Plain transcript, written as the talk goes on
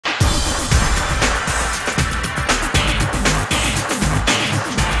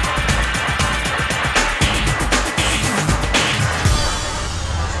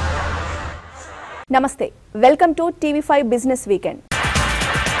నమస్తే welcome to TV5 business weekend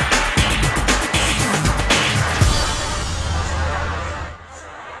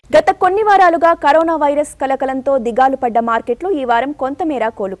గత కొన్ని వారాలుగా కరోనా వైరస్ కలకలంతో దిగాలు పడ్డ మార్కెట్లు ఈ వారం కొంతమేర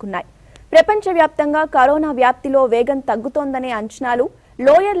కోలుకున్నాయి ప్రపంచవ్యాప్తంగా కరోనా వ్యాప్తిలో వేగం తగ్గుతోందనే అంచనాలు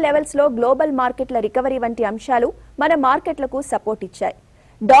లోయర్ లెవెల్స్ లో గ్లోబల్ మార్కెట్ల రికవరీ వంటి అంశాలు మన మార్కెట్లకు సపోర్ట్ ఇచ్చాయి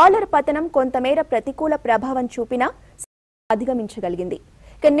డాలర్ పతనం కొంతమేర ప్రతికూల ప్రభావం చూపినా అధిగమించగలిగింది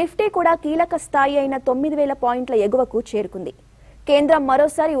నిఫ్టీ కూడా కీలక స్థాయి అయిన 9000 పాయింట్ల ఎగువకు చేరుకుంది కేంద్రం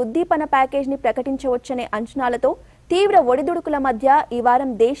మరోసారి ఉద్దీపన ప్యాకేజ్ ని ప్రకటించవచ్చనే అంచనాలతో తీవ్ర ఒడిదుడుకుల మధ్య ఈ వారం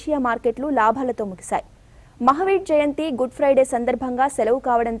దేశీయ మార్కెట్లు లాభాలతో ముగిశాయి మహావీర్ జయంతి గుడ్ ఫ్రైడే సందర్భంగా సెలవు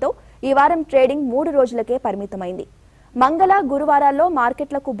కావడంతో ఈ వారం ట్రేడింగ్ 3 రోజులకే పరిమితమైంది మంగళ గురువారాల్లో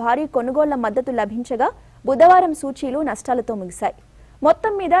మార్కెట్లకు భారీ కొనుగోళ్ల మద్దతు లభించగా బుధవారం సూచీలు నష్టాలతో ముగిశాయి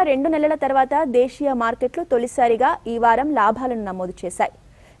మొత్తం మీద 2 నెలల తర్వాత దేశీయ మార్కెట్లు తొలిసారిగా ఈ వారం లాభాలను నమోదు చేశాయి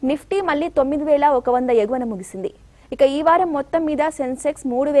నిఫ్టీ మళ్లీ 9100 ఎగువన ముగిసింది ఇక ఈ వారం మొత్తం మీద సెన్సెక్స్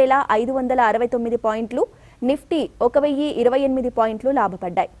 3569 పాయింట్లు నిఫ్టీ 1028 పాయింట్లు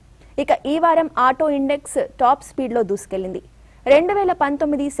లాభపడ్డాయి ఇక ఈ వారం ఆటో ఇండెక్స్ టాప్ స్పీడ్ లో దూసుకెళ్లింది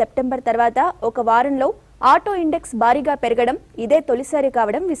 2019 సెప్టెంబర్ తర్వాత ఒక వారంలో ఆటో ఇండెక్స్ భారీగా పెరగడం ఇదే తొలిసారి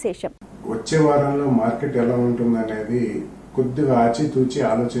కావడం విశేషం వచ్చే వారంలో మార్కెట్ ఎలా ఉంటుందనేది కొద్దిగా ఆచితూచి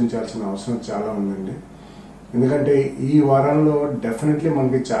ఆలోచించాల్సిన అవసరం చాలా ఉందండి ఎందుకంటే ఈ వారంలో డెఫినెట్లీ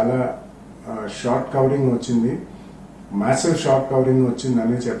మనకి చాలా షార్ట్ కవరింగ్ వచ్చింది మ్యాసివ్ షార్ట్ కవరింగ్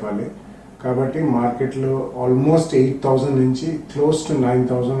వచ్చిందనే చెప్పాలి కాబట్టి మార్కెట్లో ఆల్మోస్ట్ 8000 నుంచి క్లోజ్ టు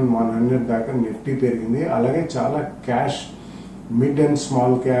 9100 దాకా నిఫ్టీ పెరిగింది అలాగే చాలా cash mid and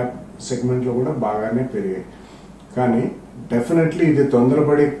small cap సెగ్మెంట్లో కూడా బాగానే పెరిగాయి కానీ డెఫినెట్లీ ఇది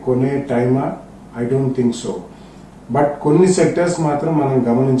తొందరపడి కొనే టైమా I don't think so but కొన్ని సెక్టర్స్ మాత్రం మనం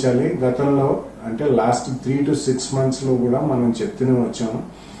గమనించాలి గతంలో అంటే లాస్ట్ 3 to 6 months లో కూడా మనం చెప్తూనే వచ్చాము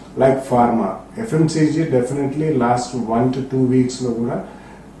like pharma FMCG definitely last 1 to 2 weeks లో కూడా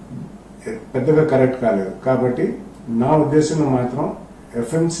పెద్దగా కరెక్ట్ కాలేదు కాబట్టి నా ఉద్దేశంలో మాత్రం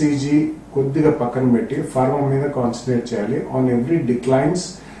ఎఫ్ఎంసీజీ కొద్దిగా పక్కన పెట్టి ఫార్మా మీద కాన్సన్ట్రేట్ చేయాలి ఆన్ ఎవ్రీ డిక్లైన్స్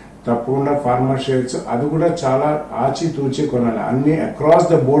తప్పకుండా ఫార్మా షేర్స్ అది కూడా చాలా ఆచితూచి కొనాలి అన్ని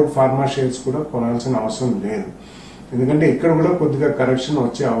across the board pharma shares కూడా కొనాల్సిన అవసరం లేదు ఎందుకంటే ఇక్కడ కూడా కొద్దిగా కరెక్షన్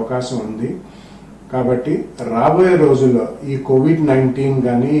వచ్చే అవకాశం ఉంది కాబట్టి రాబోయే రోజుల్లో ఈ COVID-19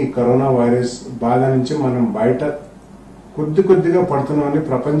 కానీ ఈ కరోనా వైరస్ బాధ నుంచి మనం బయట కొద్దిగా పడుతున్నామని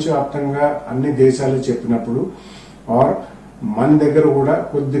ప్రపంచవ్యాప్తంగా అన్ని దేశాలు చెప్పినప్పుడు ఆర్ మన దగ్గర కూడా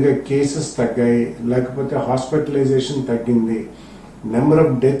కొద్దిగా కేసెస్ తగ్గాయి లేకపోతే హాస్పిటలైజేషన్ తగ్గింది నెంబర్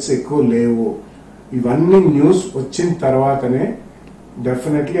ఆఫ్ డెత్స్ ఎక్కువ లేవు ఇవన్నీ న్యూస్ వచ్చిన తర్వాతనే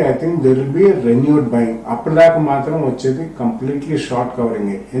definitely I think there will be renewed buying అప్పటిదాకా మాత్రం వచ్చేది కంప్లీట్లీ షార్ట్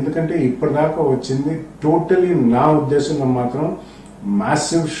కవరింగ్ ఎందుకంటే ఇప్పటిదాకా వచ్చింది టోటలీ నా ఉద్దేశంలో మాత్రం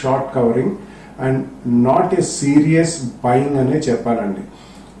massive short covering and not a serious buying అనే చెప్పాలండి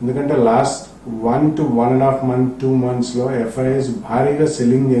ఎందుకంటే లాస్ట్ 1 to 1.5 months 2 months లో ఎఫ్ఐఎస్ భారీగా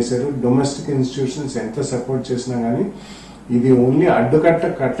సెల్లింగ్ చేశారు డొమెస్టిక్ ఇన్స్టిట్యూషన్స్ ఎంత సపోర్ట్ చేసినా గానీ ఇది ఓన్లీ అడ్డుకట్ట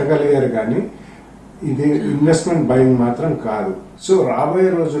కట్టగలిగారు కానీ ఇది ఇన్వెస్ట్మెంట్ బయింగ్ మాత్రం కాదు సో రాబోయే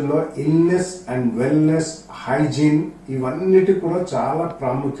రోజుల్లో ఇల్నెస్ అండ్ వెల్నెస్ హైజీన్ ఇవన్నిటి కూడా చాలా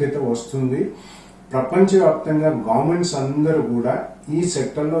ప్రాముఖ్యత వస్తుంది ప్రపంచవ్యాప్తంగా గవర్నమెంట్స్ అందరూ కూడా ఈ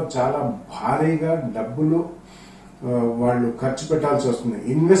సెక్టర్లో చాలా భారీగా డబ్బులు వాళ్ళు ఖర్చు పెట్టాల్సి వస్తుంది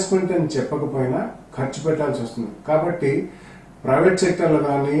ఇన్వెస్ట్మెంట్ అని చెప్పకపోయినా ఖర్చు పెట్టాల్సి వస్తుంది కాబట్టి ప్రైవేట్ సెక్టర్లో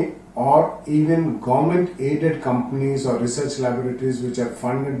కానీ or even government aided companies or research laboratories which are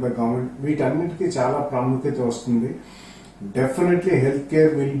funded by government వీటన్నిటికీ చాలా ప్రాముఖ్యత వస్తుంది definitely health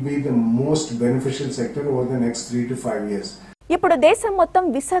care will be the most beneficial sector over the next 3 to 5 years ఇప్పుడు దేశం మొత్తం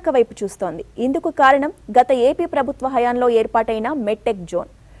విశాఖ వైపు చూస్తోంది ఇందుకు కారణం గత ఏపీ ప్రభుత్వ హయాంలో ఏర్పాటైన మెడ్టెక్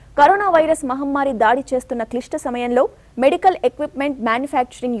జోన్ కరోనా వైరస్ మహమ్మారి దాడి చేస్తున్న క్లిష్ట సమయంలో మెడికల్ ఎక్విప్మెంట్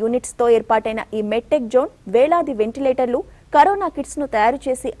మ్యానుఫ్యాక్చరింగ్ యూనిట్స్ తో ఏర్పాటైన ఈ మెడ్టెక్ జోన్ వేలాది వెంటిలేటర్లు కరోనా కిట్స్ ను తయారు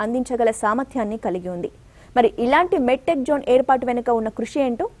చేసి అందించగల సామర్థ్యాన్ని కలిగి ఉంది మరి ఇలాంటి మెడ్టెక్ జోన్ ఏర్పాటు వెనుక ఉన్న కృషి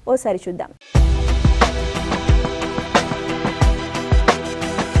ఏంటో ఓసారి చూద్దాం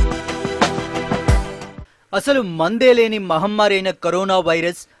అసలు మందే లేని మహమ్మారి అయిన కరోనా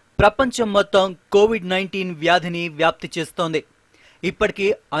వైరస్ ప్రపంచం మొత్తం COVID-19 వ్యాధిని వ్యాప్తి చేస్తోంది ఇప్పటికీ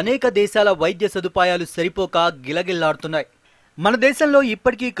అనేక దేశాల వైద్య సదుపాయాలు సరిపోక గిలగిల్లాడుతున్నాయి మన దేశంలో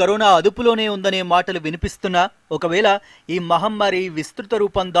ఇప్పటికీ కరోనా అదుపులోనే ఉందనే మాటలు వినిపిస్తున్నా ఒకవేళ ఈ మహమ్మారి విస్తృత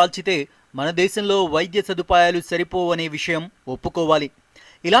రూపం దాల్చితే మన దేశంలో వైద్య సదుపాయాలు సరిపోవనే విషయం ఒప్పుకోవాలి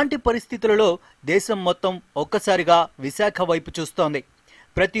ఇలాంటి పరిస్థితులలో దేశం మొత్తం ఒక్కసారిగా విశాఖ వైపు చూస్తోంది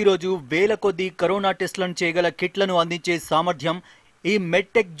ప్రతిరోజు వేల కొద్ది కరోనా టెస్టులను చేయగల కిట్లను అందించే సామర్థ్యం ఈ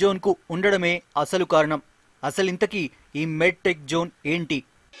మెడ్టెక్ జోన్కు ఉండడమే అసలు కారణం అసలు ఇంతకీ ఈ మెడ్టెక్ జోన్ ఏంటి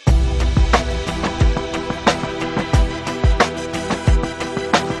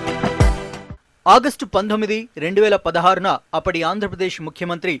ఆగస్టు 19, 2016న అప్పటి ఆంధ్రప్రదేశ్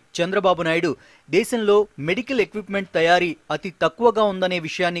ముఖ్యమంత్రి చంద్రబాబు నాయుడు దేశంలో మెడికల్ ఎక్విప్మెంట్ తయారీ అతి తక్కువగా ఉందనే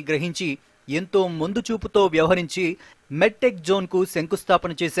విషయాన్ని గ్రహించి ఎంతో ముందు చూపుతో వ్యవహరించి మెడ్టెక్ జోన్కు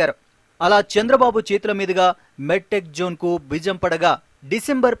శంకుస్థాపన చేశారు. అలా చంద్రబాబు చేతుల మీదుగా మెడ్టెక్ జోన్కు బీజం పడగా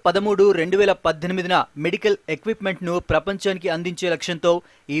డిసెంబర్ 13, 2018న మెడికల్ ఎక్విప్మెంట్ను ప్రపంచానికి అందించే లక్ష్యంతో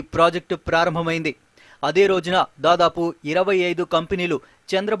ఈ ప్రాజెక్టు ప్రారంభమైంది. అదే రోజున దాదాపు 25 కంపెనీలు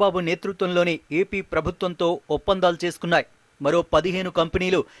చంద్రబాబు నేతృత్వంలోని ఏపీ ప్రభుత్వంతో ఒప్పందాలు చేసుకున్నాయి. మరో 15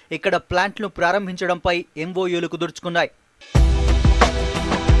 కంపెనీలు ఇక్కడ ప్లాంట్ను ప్రారంభించడంపై ఎంఓయూలు కుదుర్చుకున్నాయి.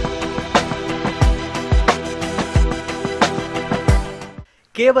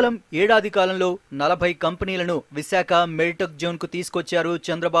 కేవలం ఏడాది కాలంలో 40 కంపెనీలను విశాఖ మెడ్టెక్ జోన్కు తీసుకొచ్చారు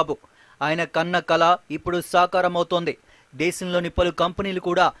చంద్రబాబు. ఆయన కన్న కల ఇప్పుడు సాకారమవుతోంది. దేశంలోని పలు కంపెనీలు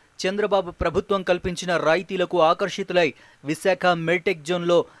కూడా చంద్రబాబు ప్రభుత్వం కల్పించిన రాయితీలకు ఆకర్షితులై విశాఖ మెడ్టెక్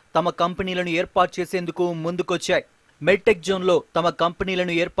జోన్లో తమ కంపెనీలను ఏర్పాటు చేసేందుకు ముందుకొచ్చాయి. మెడ్టెక్ జోన్లో తమ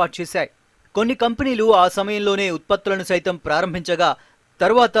కంపెనీలను ఏర్పాటు చేశాయి. కొన్ని కంపెనీలు ఆ సమయంలోనే ఉత్పత్తులను సైతం ప్రారంభించగా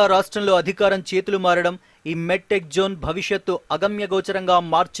తర్వాత రాష్ట్రంలో అధికారం చేతులు మారడం ఈ మెడ్టెక్ జోన్ భవిష్యత్తు అగమ్యగోచరంగా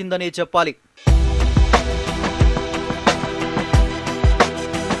మార్చిందనే చెప్పాలి.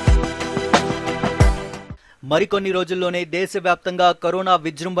 మరికొన్ని రోజుల్లోనే దేశవ్యాప్తంగా కరోనా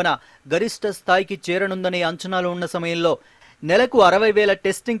విజృంభణ గరిష్ట స్థాయికి చేరనుందనే అంచనాలు ఉన్న సమయంలో నెలకు 60,000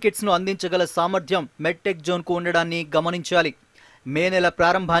 టెస్టింగ్ కిట్స్ను అందించగల సామర్థ్యం మెడ్టెక్ జోన్కు ఉండడాన్ని గమనించాలి. మే నెల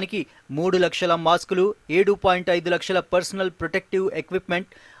ప్రారంభానికి 3 లక్షల మాస్కులు, 7.5 లక్షల పర్సనల్ ప్రొటెక్టివ్ ఎక్విప్మెంట్,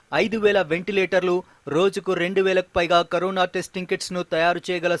 5,000 వెంటిలేటర్లు, రోజుకు 2,000కు పైగా కరోనా టెస్టింగ్ కిట్స్ను తయారు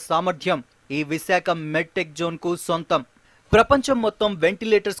చేయగల సామర్థ్యం ఈ విశాఖ మెడ్టెక్ జోన్కు సొంతం. ప్రపంచం మొత్తం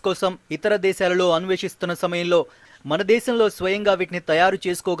వెంటిలేటర్స్ కోసం ఇతర దేశాలలో అన్వేషిస్తున్న సమయంలో మన దేశంలో స్వయంగా వీటిని తయారు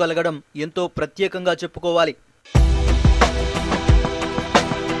చేసుకోగలగడం ఎంతో ప్రత్యేకంగా చెప్పుకోవాలి.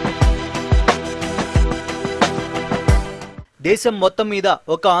 దేశం మొత్తం మీద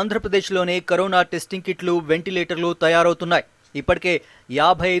ఒక ఆంధ్రప్రదేశ్లోనే కరోనా టెస్టింగ్ కిట్లు, వెంటిలేటర్లు తయారవుతున్నాయి. ఇప్పటికే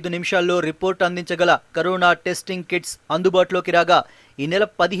 55 నిమిషాల్లో రిపోర్ట్ అందించగల కరోనా టెస్టింగ్ కిట్స్ అందుబాటులోకి రాగా ఈ నెల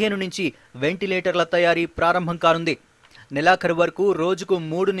 15 నుంచి వెంటిలేటర్ల తయారీ ప్రారంభం కానుంది. నెలాఖరు వరకు రోజుకు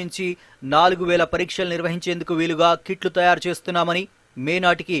 3 నుంచి 4,000 పరీక్షలు నిర్వహించేందుకు వీలుగా కిట్లు తయారు చేస్తున్నామని, మే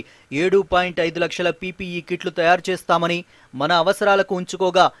నాటికి 7.5 లక్షల పీపీఈ కిట్లు తయారు చేస్తామని, మన అవసరాలకు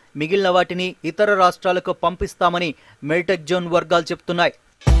ఉంచుకోగా మిగిలిన వాటిని ఇతర రాష్ట్రాలకు పంపిస్తామని మెడ్టెక్ జోన్ వర్గాలు చెప్తున్నాయి.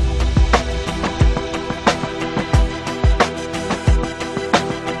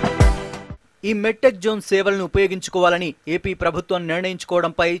 ఈ మెడ్టెక్ జోన్ సేవలను ఉపయోగించుకోవాలని ఏపీ ప్రభుత్వం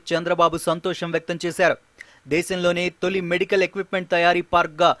నిర్ణయించుకోవడంపై చంద్రబాబు సంతోషం వ్యక్తం చేశారు. దేశంలోనే తొలి మెడికల్ ఎక్విప్మెంట్ తయారీ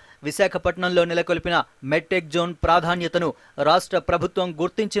పార్క్గా విశాఖపట్నంలో నెలకొల్పిన మెడ్టెక్ జోన్ ప్రాధాన్యతను రాష్ట్ర ప్రభుత్వం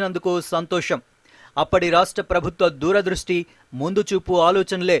గుర్తించినందుకు సంతోషం. అప్పటి రాష్ట్ర ప్రభుత్వ దూరదృష్టి, ముందుచూపు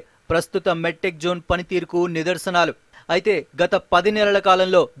ఆలోచనలే ప్రస్తుత మెడ్టెక్ జోన్ పనితీరుకు నిదర్శనాలు. అయితే గత 10 నెలల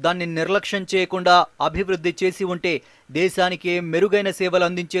కాలంలో దాన్ని నిర్లక్ష్యం చేయకుండా అభివృద్ధి చేసి ఉంటే దేశానికే మెరుగైన సేవలు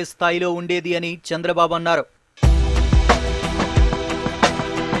అందించే స్థాయిలో ఉండేది అని చంద్రబాబు అన్నారు.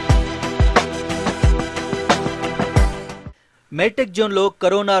 మెడ్టెక్ జోన్లో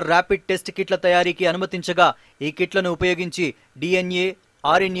కరోనా ర్యాపిడ్ టెస్ట్ కిట్ల తయారీకి అనుమతించగా ఈ కిట్లను ఉపయోగించి డిఎన్ఏ,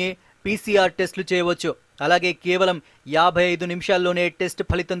 ఆర్ఎన్ఏ, పీసీఆర్ టెస్టులు చేయవచ్చు. అలాగే కేవలం 55 నిమిషాల్లోనే టెస్ట్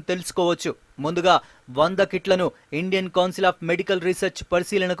ఫలితం తెలుసుకోవచ్చు. ముందుగా 100 కిట్లను Indian council of medical research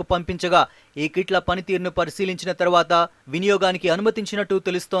పరిశీలనకు పంపించగా ఈ కిట్ల పనితీరును పరిశీలించిన తర్వాత వినియోగానికి అనుమతించినట్టు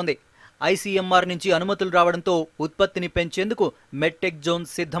తెలుస్తోంది. ఐసీఎంఆర్ నుంచి అనుమతులు రావడంతో ఉత్పత్తిని పెంచేందుకు మెడ్టెక్ జోన్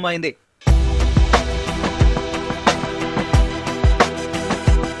సిద్ధమైంది.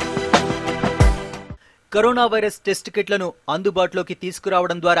 కరోనా వైరస్ టెస్ట్ కిట్లను అందుబాటులోకి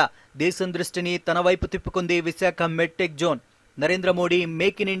తీసుకురావడం ద్వారా దేశం దృష్టిని తన వైపు తిప్పుకుంది Visakha medtech zone. Narendra Modi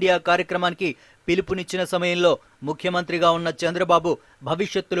make in India కార్యక్రమానికి పిలుపునిచ్చిన సమయంలో ముఖ్యమంత్రిగా ఉన్న చంద్రబాబు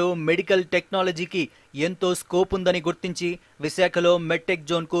భవిష్యత్తులో మెడికల్ టెక్నాలజీకి ఎంతో స్కోప్ ఉందని గుర్తించి విశాఖలో మెడ్టెక్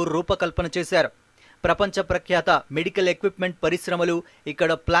జోన్కు రూపకల్పన చేశారు. ప్రపంచ ప్రఖ్యాత మెడికల్ ఎక్విప్మెంట్ పరిశ్రమలు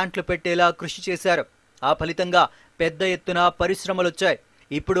ఇక్కడ ప్లాంట్లు పెట్టేలా కృషి చేశారు. ఆ ఫలితంగా పెద్ద ఎత్తున పరిశ్రమలొచ్చాయి.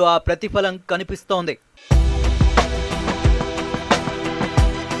 ఇప్పుడు ఆ ప్రతిఫలం కనిపిస్తోంది.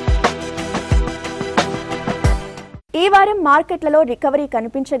 ఈ వారం మార్కెట్లలో రికవరీ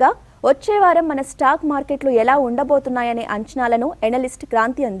కనిపించగా వచ్చే వారం మన స్టాక్ మార్కెట్లు ఎలా ఉండబోతున్నాయనే అంచనాలను ఎనలిస్ట్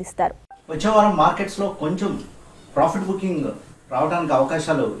క్రాంతి అందిస్తారు. వచ్చే వారం మార్కెట్స్ లో కొంచెం ప్రాఫిట్ బుకింగ్ రావడానికి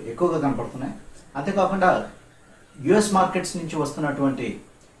అవకాశాలు ఎక్కువగా కనపడుతున్నాయి. అంతేకాకుండా యుఎస్ మార్కెట్స్ నుంచి వస్తున్నటువంటి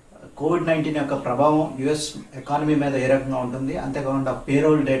కోవిడ్-19 యొక్క ప్రభావం యుఎస్ ఎకానమీ మీద ఏ రకంగా ఉంటుంది, అంతేకాకుండా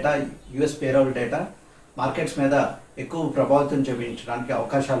payroll data, US payroll data markets మీద ఎక్కువ ప్రభావితం చూపించడానికి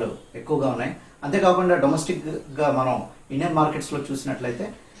అవకాశాలు ఎక్కువగా ఉన్నాయి. అంతేకాకుండా డొమెస్టిక్గా మనం ఇండియన్ మార్కెట్స్లో చూసినట్లయితే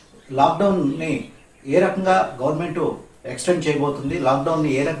లాక్డౌన్ని ఏ రకంగా గవర్నమెంట్ ఎక్స్టెండ్ చేయబోతుంది, లాక్డౌన్ని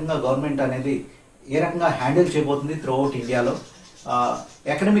ఏ రకంగా గవర్నమెంట్ అనేది ఏ రకంగా హ్యాండిల్ చేయబోతుంది త్రూఅవుట్ ఇండియాలో,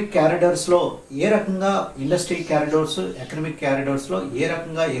 ఎకనమిక్ క్యారిడర్స్లో ఏ రకంగా ఇండస్ట్రీ క్యారిడర్స్, ఎకనమిక్ క్యారిడర్స్లో ఏ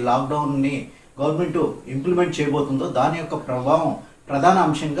రకంగా ఈ లాక్డౌన్ని గవర్నమెంట్ ఇంప్లిమెంట్ చేయబోతుందో దాని యొక్క ప్రభావం ప్రధాన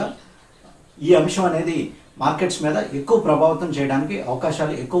అంశంగా ఈ అంశం అనేది మార్కెట్స్ మీద ఎక్కువ ప్రభావితం చేయడానికి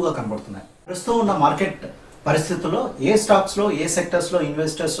అవకాశాలు ఎక్కువగా కనబడుతున్నాయి. ప్రస్తుతం ఉన్న మార్కెట్ పరిస్థితుల్లో ఏ స్టాక్స్లో ఏ సెక్టర్స్లో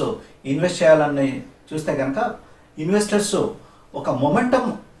ఇన్వెస్టర్స్ ఇన్వెస్ట్ చేయాలని చూస్తే కనుక ఇన్వెస్టర్స్ ఒక మొమెంటం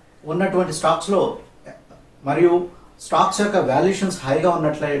ఉన్నటువంటి స్టాక్స్లో మరియు స్టాక్స్ యొక్క వాల్యుయేషన్స్ హైగా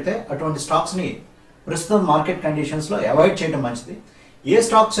ఉన్నట్లయితే అటువంటి స్టాక్స్ని ప్రస్తుతం మార్కెట్ కండిషన్స్లో అవాయిడ్ చేయడం మంచిది. ఏ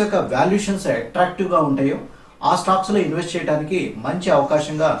స్టాక్స్ యొక్క వాల్యుయేషన్స్ అట్రాక్టివ్గా ఉంటాయో ఆ స్టాక్స్లో ఇన్వెస్ట్ చేయడానికి మంచి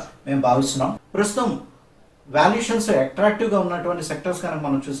అవకాశంగా మేము భావిస్తున్నాం. ప్రస్తుతం వాల్యుయేషన్స్ అట్రాక్టివ్గా ఉన్నటువంటి సెక్టర్స్ కనుక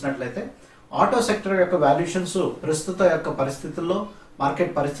మనం చూసినట్లయితే ఆటో సెక్టర్ యొక్క వాల్యుయేషన్స్ ప్రస్తుత యొక్క పరిస్థితుల్లో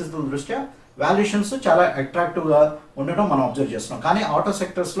మార్కెట్ పరిస్థితుల దృష్ట్యా వాల్యుయేషన్స్ చాలా అట్రాక్టివ్గా ఉండటం మనం అబ్జర్వ్ చేస్తున్నాం. కానీ ఆటో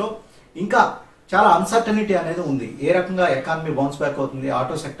సెక్టర్స్లో ఇంకా చాలా అన్సర్టనిటీ అనేది ఉంది. ఏ రకంగా ఎకానమీ బౌన్స్ బ్యాక్ అవుతుంది,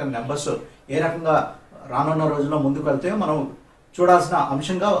 ఆటో సెక్టర్ నెంబర్స్ ఏ రకంగా రానున్న రోజుల్లో ముందుకు వెళ్తాయో మనం చూడాల్సిన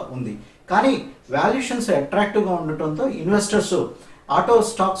అంశంగా ఉంది. కానీ వాల్యుయేషన్స్ అట్రాక్టివ్గా ఉండటంతో ఇన్వెస్టర్స్ ఆటో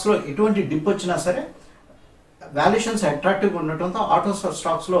స్టాక్స్లో ఎటువంటి డిప్ వచ్చినా సరే వాల్యుయేషన్స్ అట్రాక్టివ్గా ఉండటంతో ఆటో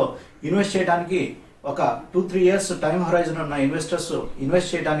స్టాక్స్లో ఇన్వెస్ట్ చేయడానికి ఒక 2-3 years టైం హొరైజన్ ఉన్న ఇన్వెస్టర్స్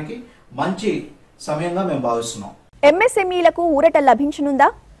ఇన్వెస్ట్ చేయడానికి మంచి సమయంగా మేము భావిస్తున్నాం. ఎంఎస్ఎంఈలకు ఊరట లభించనుందా?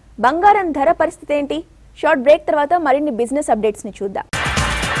 బంగారం ధర పరిస్థితి ఏంటి? షార్ట్ బ్రేక్ తర్వాత మరిన్ని బిజినెస్ అప్డేట్స్ ని చూద్దాం.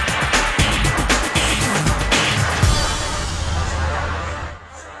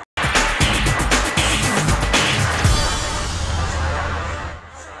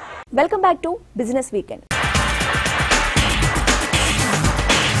 Welcome back to business weekend.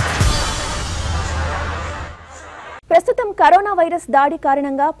 ప్రస్తుతం కరోనా వైరస్ దాడి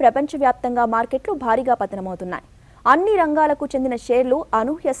కారణంగా ప్రపంచవ్యాప్తంగా మార్కెట్లు భారీగా పతనమవుతున్నాయి. అన్ని రంగాలకు చెందిన షేర్లు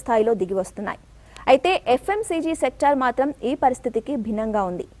అనూహ్య స్థాయిలో దిగివస్తున్నాయి. అయితే ఎఫ్ఎంసీజీ సెక్టార్ మాత్రం ఈ పరిస్థితికి భిన్నంగా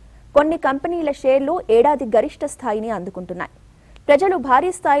ఉంది. కొన్ని కంపెనీల షేర్లు ఏడాది గరిష్ట స్థాయిని అందుకుంటున్నాయి. ప్రజలు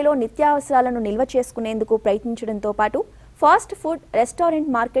భారీ స్థాయిలో నిత్యావసరాలను నిల్వ చేసుకునేందుకు ప్రయత్నించడంతో పాటు ఫాస్ట్ ఫుడ్, రెస్టారెంట్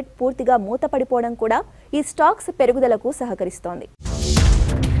మార్కెట్ పూర్తిగా మూతపడిపోవడం కూడా ఈ స్టాక్స్ పెరుగుదలకు సహకరిస్తోంది.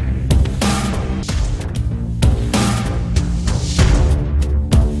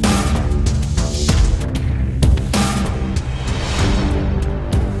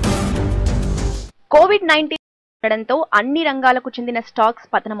 కోవిడ్-19 ఉండడంతో అన్ని రంగాలకు చెందిన స్టాక్స్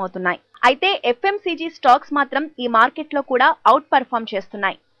పతనమవుతున్నాయి. అయితే ఎఫ్ఎంసీజీ స్టాక్స్ మాత్రం ఈ మార్కెట్లో కూడా అవుట్ పర్ఫార్మ్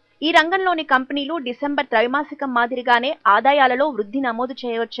చేస్తున్నాయి. ఈ రంగంలోని కంపెనీలు డిసెంబర్ త్రైమాసికం మాదిరిగానే ఆదాయాలలో వృద్ధి నమోదు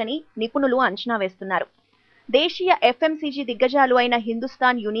చేయవచ్చని నిపుణులు అంచనా వేస్తున్నారు. దేశీయ ఎఫ్ఎంసీజీ దిగ్గజాలు అయిన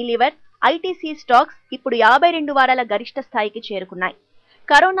హిందుస్థాన్ యూనిలివర్, ఐటీసీ స్టాక్స్ ఇప్పుడు 52 వారాల గరిష్ట స్థాయికి చేరుకున్నాయి.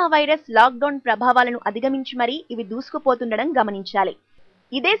 కరోనా వైరస్ లాక్డౌన్ ప్రభావాలను అధిగమించి మరీ ఇవి దూసుకుపోతుండడం గమనించాలి.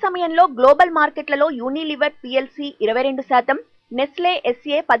 ఇదే సమయంలో గ్లోబల్ మార్కెట్లలో యూనిలివర్ పిఎల్సీ 22%, నెస్లే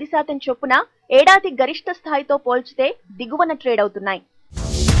ఎస్ఏ 10% చొప్పున ఏడాది గరిష్ట స్థాయితో పోల్చితే దిగువన ట్రేడ్ అవుతున్నాయి.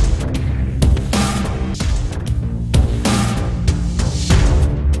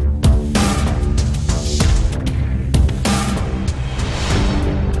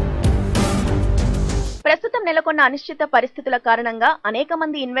 ప్రస్తుతం నెలకొన్న అనిశ్చిత పరిస్థితుల కారణంగా అనేక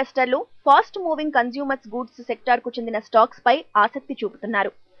మంది ఇన్వెస్టర్లు fast moving consumers goods sector కు చెందిన స్టాక్స్ పై ఆసక్తి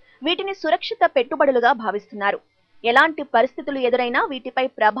చూపుతున్నారు. వీటిని సురక్షిత పెట్టుబడులుగా భావిస్తున్నారు. ఎలాంటి పరిస్థితులు ఎదురైనా వీటిపై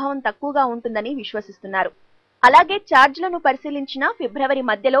ప్రభావం తక్కువగా ఉంటుందని విశ్వసిస్తున్నారు. అలాగే ఛార్జ్లను పరిశీలించిన ఫిబ్రవరి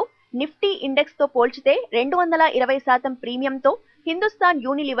మధ్యలో నిఫ్టీ ఇండెక్స్ తో పోల్చితే 220% ప్రీమియంతో హిందుస్థాన్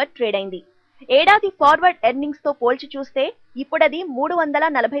యూనిలివర్ ట్రేడ్ అయింది. ఏడాది ఫార్వర్డ్ ఎర్నింగ్స్ తో పోల్చి చూస్తే ఇప్పుడది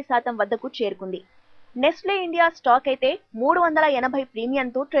 340% వద్దకు చేరుకుంది. నెస్లే ఇండియా స్టాక్ అయితే 380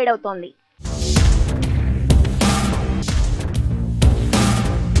 ప్రీమియంతో ట్రేడ్ అవుతోంది.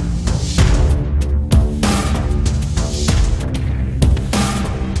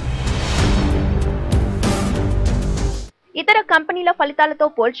 ఇతర కంపెనీల ఫలితాలతో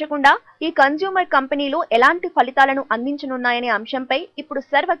పోల్చకుండా ఈ కన్స్యూమర్ కంపెనీలు ఎలాంటి ఫలితాలను అందించనున్నాయనే అంశంపై ఇప్పుడు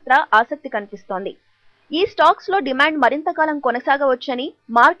సర్వత్రా ఆసక్తి కనిపిస్తోంది. ఈ స్టాక్స్ లో డిమాండ్ మరింత కాలం కొనసాగవచ్చని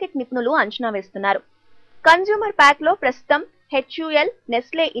మార్కెట్ నిపుణులు అంచనా వేస్తున్నారు. కన్స్యూమర్ ప్యాక్ లో ప్రస్తుతం హెచ్యుఎల్,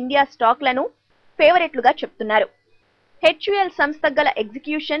 నెస్లే ఇండియా స్టాక్లను ఫేవరెట్లుగా చెప్తున్నారు. హెచ్యుఎల్ సంస్థ గల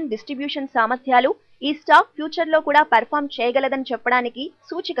ఎగ్జిక్యూషన్, డిస్ట్రిబ్యూషన్ సామర్థ్యాలు ఈ స్టాక్ ఫ్యూచర్ లో కూడా పెర్ఫార్మ్ చేయగలదని చెప్పడానికి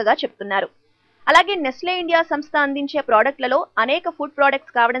సూచికగా చెప్తున్నారు. అలాగే నెస్లే ఇండియా సంస్థ అందించే ప్రోడక్ట్లలో అనేక ఫుడ్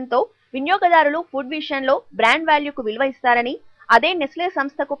ప్రోడక్ట్స్ కావడంతో వినియోగదారులు ఫుడ్ విషయంలో బ్రాండ్ వాల్యూకు విలువ ఇస్తారని, అదే నెస్లే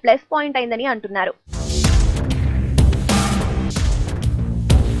సంస్థకు ప్లస్ పాయింట్ అయిందని అంటున్నారు.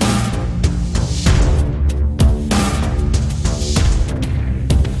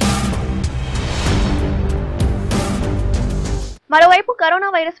 మరోవైపు కరోనా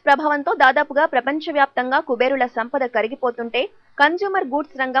వైరస్ ప్రభావంతో దాదాపుగా ప్రపంచవ్యాప్తంగా కుబేరుల సంపద కరిగిపోతుంటే కన్స్యూమర్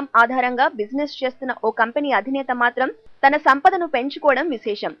గూడ్స్ రంగం ఆధారంగా బిజినెస్ చేస్తున్న ఓ కంపెనీ అధినేత మాత్రం తన సంపదను పెంచుకోవడం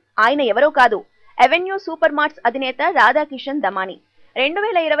విశేషం. ఆయన ఎవరో కాదు, అవెన్యూ సూపర్ మార్ట్స్ అధినేత రాధాకిషన్ దమానీ.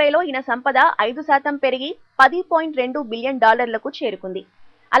 2020లో ఈయన సంపద 5% పెరిగి $10.2 బిలియన్ చేరుకుంది.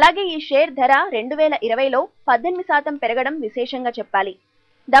 అలాగే ఈ షేర్ ధర 2020లో 18% పెరగడం విశేషంగా చెప్పాలి.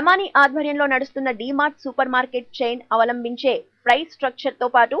 దమానీ ఆధ్వర్యంలో నడుస్తున్న DMart super market chain అవలంబించే price structure తో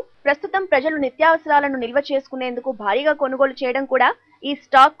పాటు ప్రస్తుతం ప్రజలు నిత్యావసరాలను నిల్వ చేసుకునేందుకు భారీగా కొనుగోలు చేయడం కూడా ఈ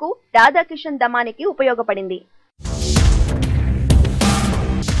స్టాక్ కు రాధాకిషన్ దమానీకి ఉపయోగపడింది.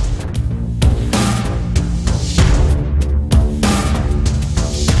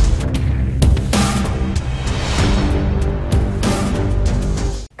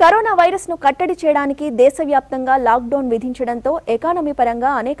 కరోనా వైరస్ ను కట్టడి చేయడానికి దేశవ్యాప్తంగా లాక్డౌన్ విధించడంతో ఎకానమీ పరంగా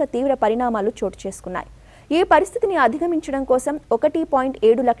అనేక తీవ్ర పరిణామాలు చోటు చేసుకున్నాయి. ఈ పరిస్థితిని అధిగమించడం కోసం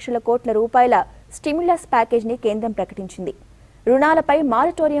 1.7 లక్షల కోట్ల రూపాయల స్టిమ్యులస్ ప్యాకేజీని కేంద్రం ప్రకటించింది. రుణాలపై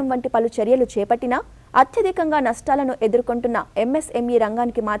మారటోరియం వంటి పలు చర్యలు చేపట్టినా అత్యధికంగా నష్టాలను ఎదుర్కొంటున్న ఎంఎస్ఎంఈ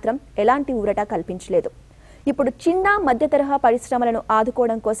రంగానికి మాత్రం ఎలాంటి ఊరట కల్పించలేదు. ఇప్పుడు చిన్న మధ్య తరహా పరిశ్రమలను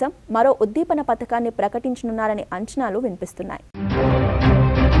ఆదుకోవడం కోసం మరో ఉద్దీపన పథకాన్ని ప్రకటించనున్నారనే అంచనాలు వినిపిస్తున్నాయి.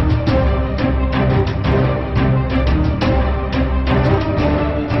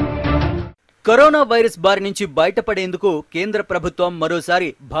 కరోనా వైరస్ బారి నుంచి బయటపడేందుకు కేంద్ర ప్రభుత్వం మరోసారి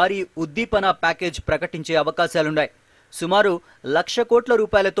భారీ ఉద్దీపన ప్యాకేజ్ ప్రకటించే అవకాశాలున్నాయి. సుమారు 1,00,000 కోట్ల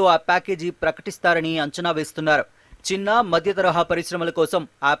రూపాయలతో ఆ ప్యాకేజీ ప్రకటిస్తారని అంచనా వేస్తున్నారు. చిన్న మధ్య తరహా పరిశ్రమల కోసం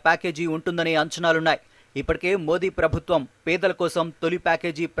ఆ ప్యాకేజీ ఉంటుందనే అంచనాలున్నాయి. ఇప్పటికే మోదీ ప్రభుత్వం పేదల కోసం తొలి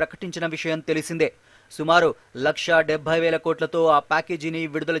ప్యాకేజీ ప్రకటించిన విషయం తెలిసిందే. సుమారు 1,70,000 కోట్లతో ఆ ప్యాకేజీని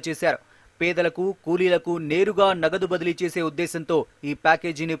విడుదల చేశారు. పేదలకు, కూలీలకు నేరుగా నగదు బదిలీ చేసే ఉద్దేశంతో ఈ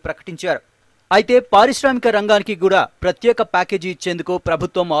ప్యాకేజీని ప్రకటించారు. అయితే పారిశ్రామిక రంగానికి కూడా ప్రత్యేక ప్యాకేజీ ఇచ్చేందుకు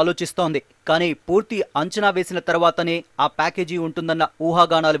ప్రభుత్వం ఆలోచిస్తోంది. కానీ పూర్తి అంచనా వేసిన తర్వాతనే ఆ ప్యాకేజీ ఉంటుందన్న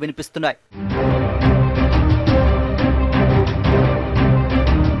ఊహాగానాలు వినిపిస్తున్నాయి.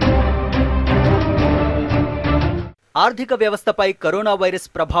 ఆర్థిక వ్యవస్థపై కరోనా వైరస్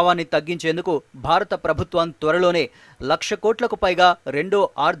ప్రభావాన్ని తగ్గించేందుకు భారత ప్రభుత్వం త్వరలోనే 1,00,000 కోట్లకు పైగా రెండో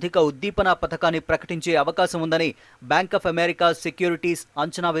ఆర్థిక ఉద్దీపన పథకాన్ని ప్రకటించే అవకాశం ఉందని బ్యాంక్ ఆఫ్ అమెరికా సెక్యూరిటీస్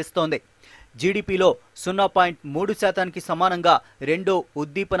అంచనా వేస్తోంది. జీడీపీలో 0.3% సమానంగా రెండో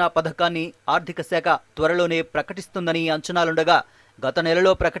ఉద్దీపన పథకాన్ని ఆర్థిక శాఖ త్వరలోనే ప్రకటిస్తుందని అంచనాలుండగా గత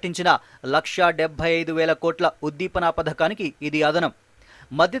నెలలో ప్రకటించిన 1,75,000 కోట్ల ఉద్దీపన పథకానికి ఇది అదనం.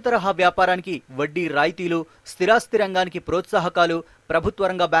 మధ్య తరహా వ్యాపారానికి వడ్డీ రాయితీలు, స్థిరాస్తి రంగానికి ప్రోత్సాహకాలు, ప్రభుత్వ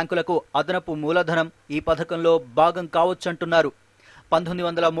రంగ బ్యాంకులకు అదనపు మూలధనం ఈ పథకంలో భాగం కావచ్చంటున్నారు.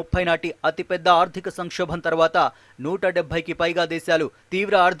 1930 నాటి అతిపెద్ద ఆర్థిక సంక్షోభం తర్వాత 170కి పైగా దేశాలు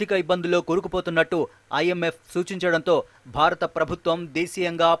తీవ్ర ఆర్థిక ఇబ్బందుల్లో కూరుకుపోతున్నట్టు ఐఎంఎఫ్ సూచించడంతో భారత ప్రభుత్వం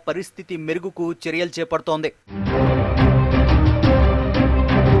దేశీయంగా పరిస్థితి మెరుగుకు చర్యలు చేపడుతోంది.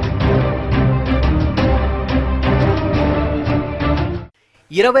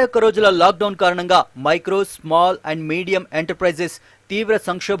 21 రోజుల లాక్డౌన్ కారణంగా micro, small and medium enterprises తీవ్ర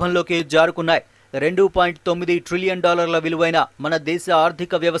సంక్షోభంలోకి జారుకున్నాయి. $2.9 ట్రిలియన్ విలువైన మన దేశ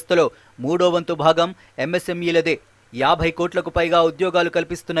ఆర్థిక వ్యవస్థలో 3వ వంతు భాగం ఎంఎస్ఎంఈలదే. 50 కోట్లకు పైగా ఉద్యోగాలు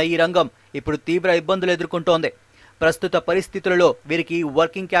కల్పిస్తున్న ఈ రంగం ఇప్పుడు తీవ్ర ఇబ్బందులు ఎదుర్కొంటోంది. ప్రస్తుత పరిస్థితులలో వీరికి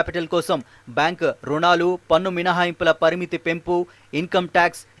వర్కింగ్ క్యాపిటల్ కోసం బ్యాంక్ రుణాలు, పన్ను మినహాయింపుల పరిమితి పెంపు, ఇన్కమ్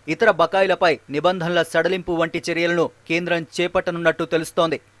ట్యాక్స్, ఇతర బకాయిలపై నిబంధనల సడలింపు వంటి చర్యలను కేంద్రం చేపట్టనున్నట్టు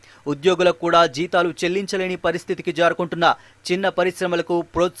తెలుస్తోంది. ఉద్యోగులకు కూడా జీతాలు చెల్లించలేని పరిస్థితికి జారుకుంటున్న చిన్న పరిశ్రమలకు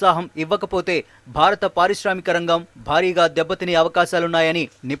ప్రోత్సాహం ఇవ్వకపోతే భారత పారిశ్రామిక రంగం భారీగా దెబ్బతినే అవకాశాలున్నాయని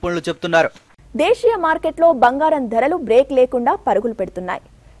నిపుణులు చెబుతున్నారు. దేశీయ మార్కెట్లో బంగారం ధరలు బ్రేక్ లేకుండా పరుగులు పెడుతున్నాయి.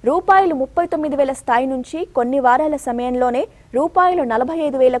 రూపాయలు 39,000 స్థాయి నుంచి కొన్ని వారాల సమయంలోనే రూపాయలు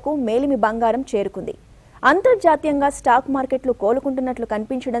 45,000కు మేలిమి బంగారం చేరుకుంది. అంతర్జాతీయంగా స్టాక్ మార్కెట్లు కోలుకుంటున్నట్లు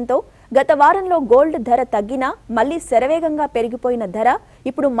కనిపించడంతో గత వారంలో గోల్డ్ ధర తగ్గినా మళ్లీ శరవేగంగా పెరిగిపోయిన ధర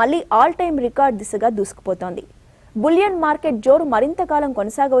ఇప్పుడు మళ్లీ ఆల్ టైమ్ రికార్డ్ దిశగా దూసుకుపోతోంది. బులియన్ మార్కెట్ జోరు మరింత కాలం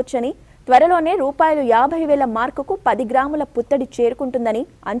కొనసాగవచ్చని, త్వరలోనే రూపాయలు 50,000 మార్కుకు 10 గ్రాముల పుత్తడి చేరుకుంటుందని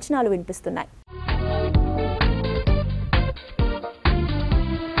అంచనాలు వినిపిస్తున్నాయి.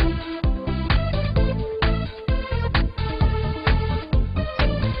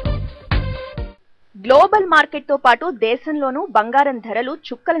 గ్లోబల్ మార్కెట్ తో పాటు దేశంలోనూ బంగారం ధరలు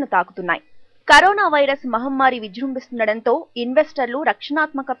చుక్కలను తాకుతున్నాయి. కరోనా వైరస్ మహమ్మారి విజృంభిస్తుండటంతో ఇన్వెస్టర్లు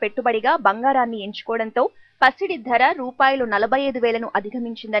రక్షణాత్మక పెట్టుబడిగా బంగారాన్ని ఎంచుకోవడంతో పసిడి ధర రూపాయలు 45,000ను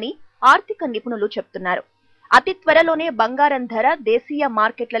అధిగమించిందని ఆర్థిక నిపుణులు చెబుతున్నారు. అతి త్వరలోనే బంగారం ధర దేశీయ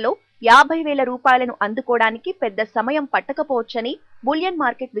మార్కెట్లలో 50,000 రూపాయలను అందుకోవడానికి పెద్ద సమయం పట్టకపోవచ్చని బులియన్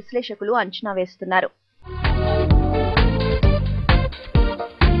మార్కెట్ విశ్లేషకులు అంచనా వేస్తున్నారు.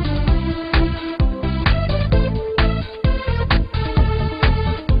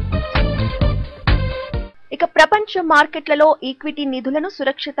 ఇక ప్రపంచ మార్కెట్లలో ఈక్విటీ నిధులను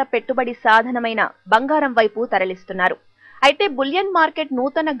సురక్షిత పెట్టుబడి సాధనమైన బంగారం వైపు తరలిస్తున్నారు. అయితే బులియన్ మార్కెట్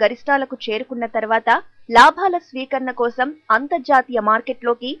నూతన గరిష్టాలకు చేరుకున్న తర్వాత లాభాల స్వీకరణ కోసం అంతర్జాతీయ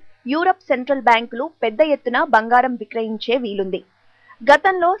మార్కెట్లోకి యూరప్ సెంట్రల్ బ్యాంకులు పెద్ద ఎత్తున బంగారం విక్రయించే వీలుంది.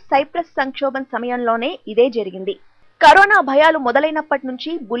 గతంలో సైప్రస్ సంక్షోభం సమయంలోనే ఇదే జరిగింది. కరోనా భయాలు మొదలైనప్పటి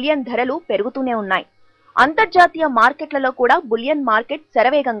నుంచి బులియన్ ధరలు పెరుగుతూనే ఉన్నాయి. అంతర్జాతీయ మార్కెట్లలో కూడా బులియన్ మార్కెట్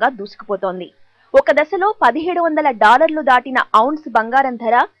శరవేగంగా దూసుకుపోతోంది. ఒక దశలో $1700 దాటిన ఔన్స్ బంగారం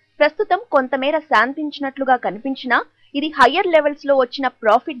ధర ప్రస్తుతం కొంతమేర శాంతించినట్లుగా కనిపించినా ఇది హయ్యర్ లెవెల్స్ లో వచ్చిన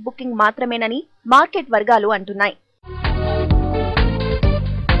ప్రాఫిట్ బుకింగ్ మాత్రమేనని మార్కెట్ వర్గాలు అంటున్నాయి.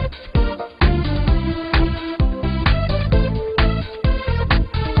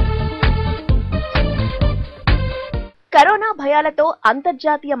 కరోనా భయాలతో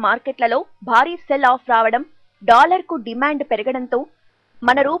అంతర్జాతీయ మార్కెట్లలో భారీ సెల్ ఆఫ్ రావడం, డాలర్కు డిమాండ్ పెరగడంతో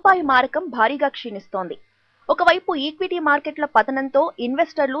మన రూపాయి మారకం భారీగా క్షీణిస్తోంది. ఒకవైపు ఈక్విటీ మార్కెట్ల పతనంతో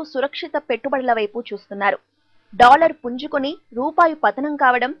ఇన్వెస్టర్లు సురక్షిత పెట్టుబడుల వైపు చూస్తున్నారు. డాలర్ పుంజుకొని రూపాయి పతనం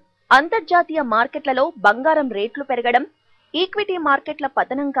కావడం, అంతర్జాతీయ మార్కెట్లలో బంగారం రేట్లు పెరగడం, ఈక్విటీ మార్కెట్ల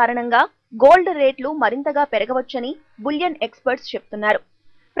పతనం కారణంగా గోల్డ్ రేట్లు మరింతగా పెరగవచ్చని బులియన్ ఎక్స్పర్ట్స్ చెప్తున్నారు.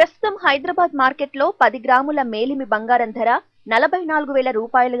 ప్రస్తుతం హైదరాబాద్ మార్కెట్లో 10 గ్రాముల మేలిమి బంగారం ధర 44,000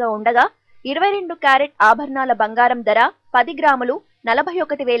 రూపాయలుగా ఉండగా 22 క్యారెట్ ఆభరణాల బంగారం ధర 10 గ్రాములు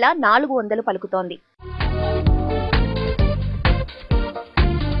 41,400 పలుకుతోంది.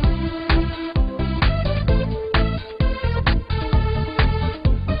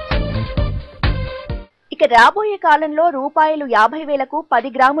 ఇక రాబోయే కాలంలో రూపాయలు 50,000కు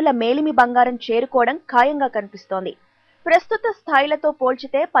 10 గ్రాముల మేలిమి బంగారం చేరుకోవడం ఖాయంగా కనిపిస్తోంది. ప్రస్తుత స్థాయిలతో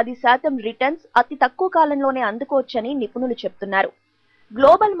పోల్చితే 10% రిటర్న్స్ అతి తక్కువ కాలంలోనే అందుకోవచ్చని నిపుణులు చెప్తున్నారు.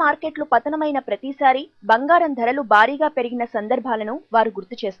 గ్లోబల్ మార్కెట్లు పతనమైన ప్రతిసారి బంగారం ధరలు భారీగా పెరిగిన సందర్భాలను వారు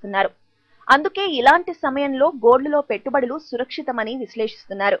గుర్తు చేస్తున్నారు. అందుకే ఇలాంటి సమయంలో గోల్డ్లో పెట్టుబడులు సురక్షితమని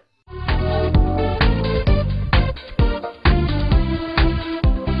విశ్లేషిస్తున్నారు.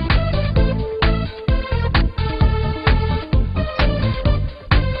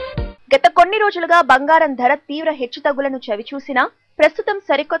 గత కొన్ని రోజులుగా బంగారం ధర తీవ్ర హెచ్చుతగ్గులను చవిచూసినా ప్రస్తుతం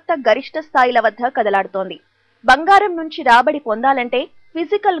సరికొత్త గరిష్ట స్థాయిల వద్ద కదలాడుతోంది. బంగారం నుంచి రాబడి పొందాలంటే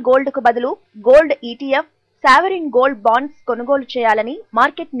ఫిజికల్ గోల్డ్ కు బదులు gold ETF, sovereign gold bonds కొనుగోలు చేయాలని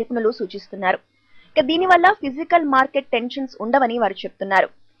మార్కెట్ నిపుణులు సూచిస్తున్నారు. ఇక దీనివల్ల ఫిజికల్ మార్కెట్ టెన్షన్స్ ఉండవని వారు చెప్తున్నారు.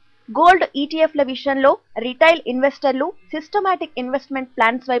 గోల్డ్ ETFల విషయంలో రిటైల్ ఇన్వెస్టర్లు సిస్టమాటిక్ ఇన్వెస్ట్మెంట్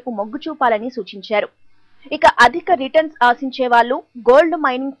ప్లాన్స్ వైపు మొగ్గు చూపాలని సూచించారు. ఇక అధిక రిటర్న్స్ ఆశించే వాళ్ళు గోల్డ్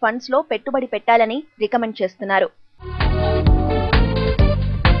మైనింగ్ ఫండ్స్ లో పెట్టుబడి పెట్టాలని రికమెండ్ చేస్తున్నారు.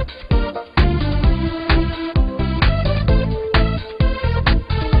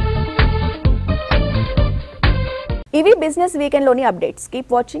 ఇవి బిజినెస్ వీకెండ్ లోని అప్డేట్స్.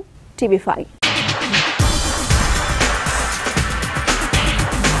 Keep watching TV5.